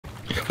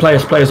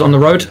Players on the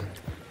road.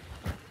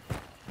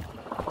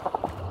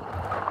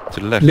 To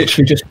the left.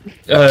 Literally just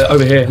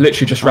over here.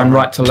 Literally just ran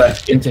right to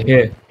left into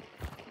here.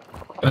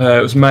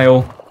 It was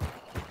male,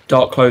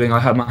 dark clothing. I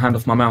had my hand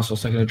off my mouse. I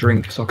was taking a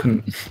drink, so I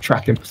couldn't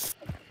track him.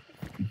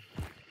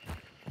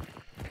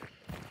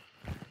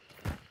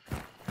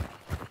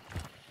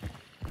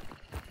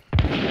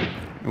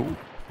 Ooh.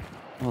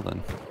 Well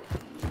then.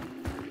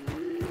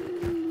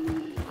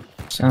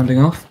 Sounding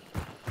off.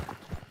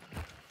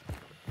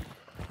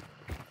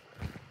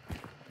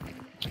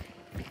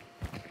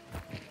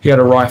 He had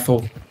a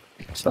rifle,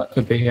 so that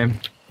could be him.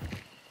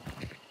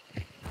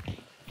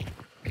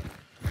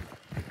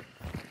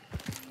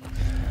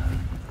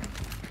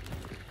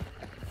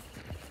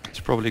 He's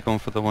probably going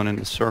for the one in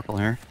the circle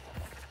here.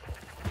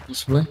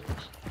 Possibly.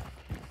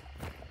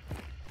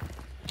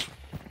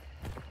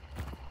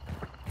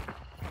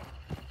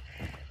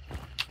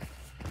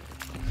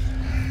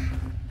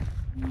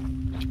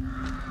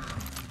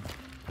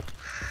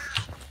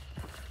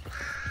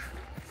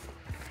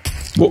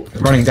 Whoa,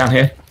 running down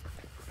here.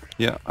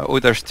 Yeah. Oh,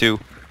 there's two.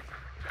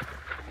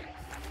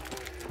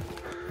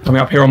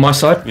 Coming up here on my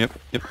side. Yep.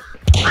 Yep.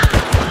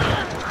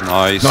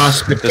 Nice.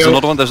 Nice. Good There's kill.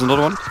 another one. There's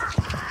another one.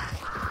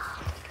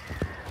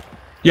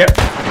 Yep.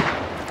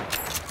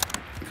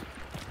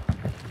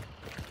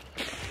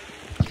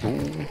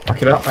 Ooh.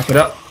 Back it up, back it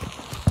up.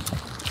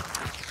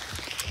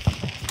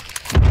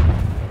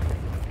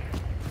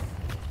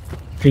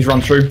 He's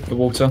run through the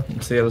water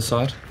into the other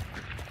side.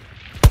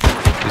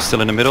 He's still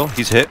in the middle.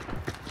 He's hit.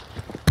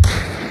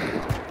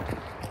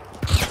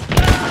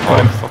 Got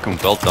him. Fucking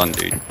well done,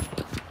 dude.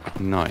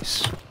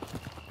 Nice.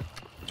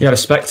 He had a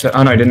Spectre.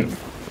 Oh no, he didn't.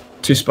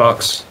 2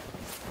 sparks.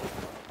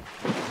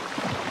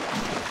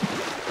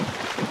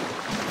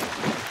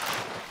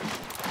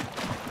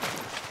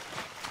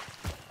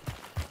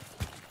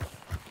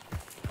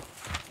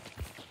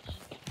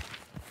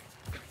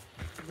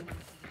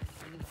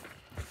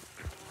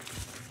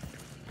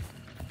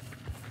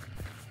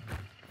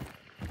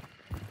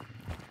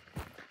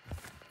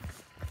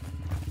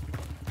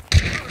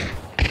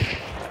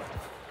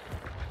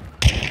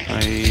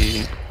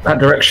 That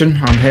direction,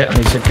 I'm hit. I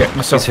need to get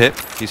myself. He's hit.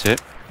 He's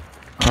hit.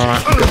 Alright,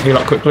 I've got to heal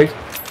up quickly.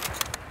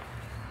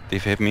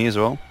 They've hit me as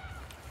well.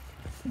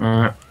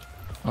 Alright,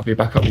 I'll be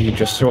back up with you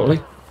just shortly.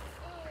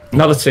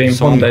 Another team,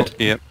 Someone one dead.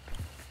 Yep.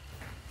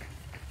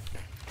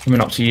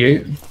 Coming up to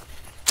you.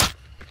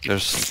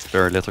 There's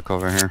very little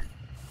cover here.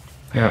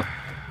 Yeah,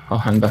 I'll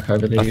hand back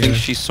over the. I think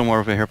she's somewhere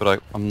over here,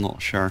 but I'm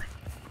not sure.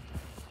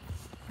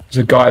 There's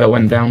a guy that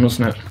went down,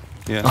 wasn't it?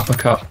 Yeah.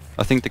 Uppercut.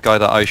 I think the guy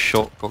that I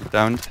shot got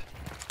downed.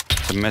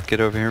 There's a medkit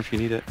over here if you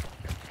need it.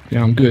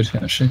 Yeah, I'm good,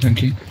 actually,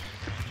 thank you.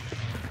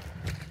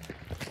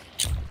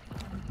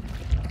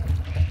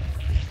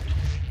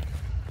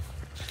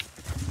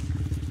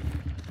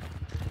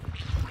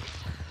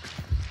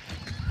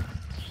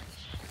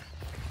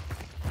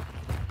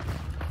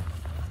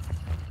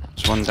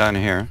 There's one down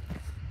here.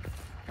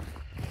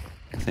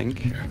 I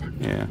think.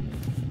 Yeah.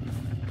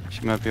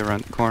 She might be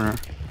around the corner.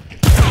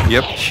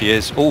 Yep, she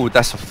is. Oh,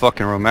 that's a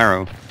fucking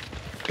Romero.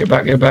 Get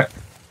back, get back.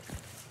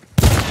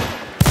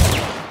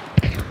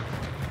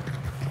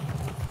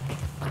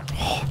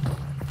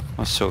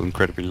 I was so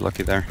incredibly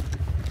lucky there.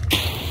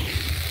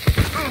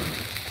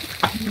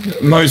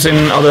 Mo's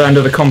in other end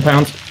of the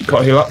compound. Got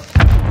to heal up.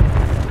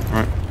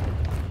 Right.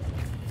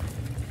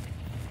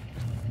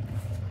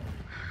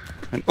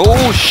 And,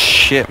 oh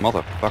shit,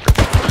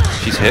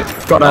 motherfucker. She's hit.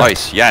 Got her.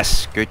 Nice,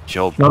 yes, good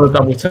job. Another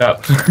double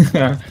tap.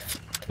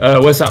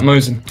 Where's that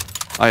Mosin?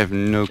 I have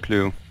no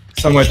clue.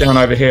 Somewhere down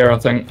over here, I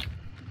think.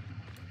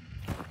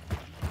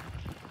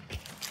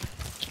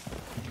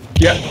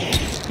 Yeah.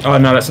 Oh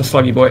no, that's a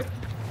sluggy boy.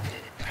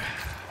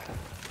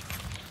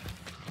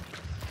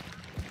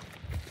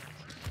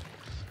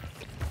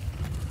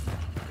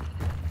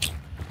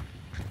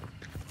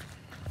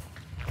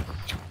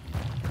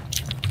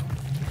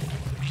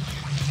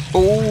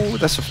 Oh,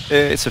 that's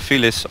a, it's a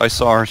Phyllis. I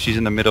saw her. She's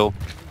in the middle.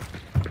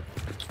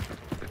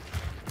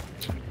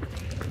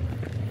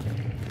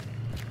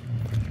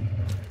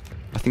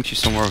 I think she's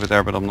somewhere over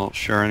there, but I'm not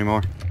sure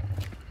anymore.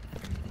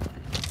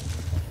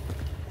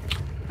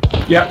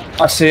 Yeah,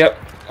 I see it.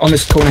 On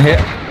this corner here.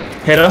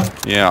 Hit her.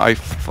 Yeah, I'm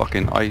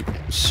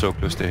so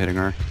close to hitting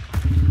her.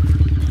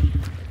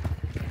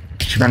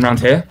 She ran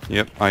around here.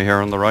 Yep, I hear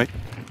her on the right.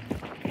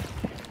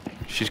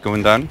 She's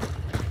going down.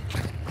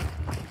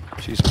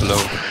 She's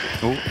below.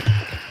 Oh,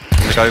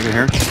 the guy over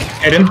here.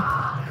 Hit him.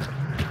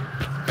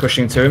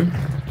 Pushing to him.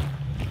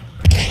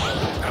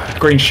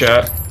 Green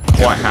shirt,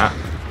 white hat.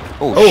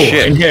 Oh, Oh,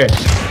 shit. in here.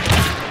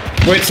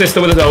 Wait,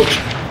 sister with a dolch.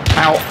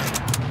 Out.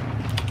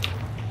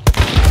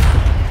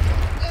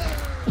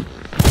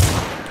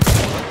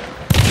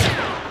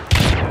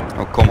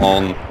 Oh, come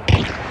on.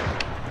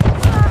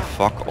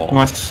 Fuck off.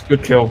 Nice,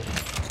 good kill.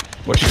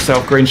 Watch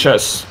yourself, green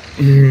shirts.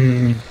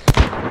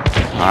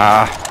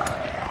 Ah.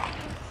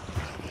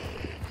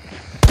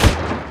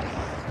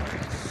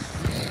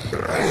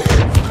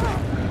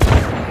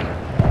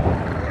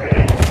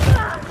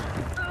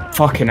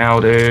 Fucking hell,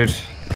 dude.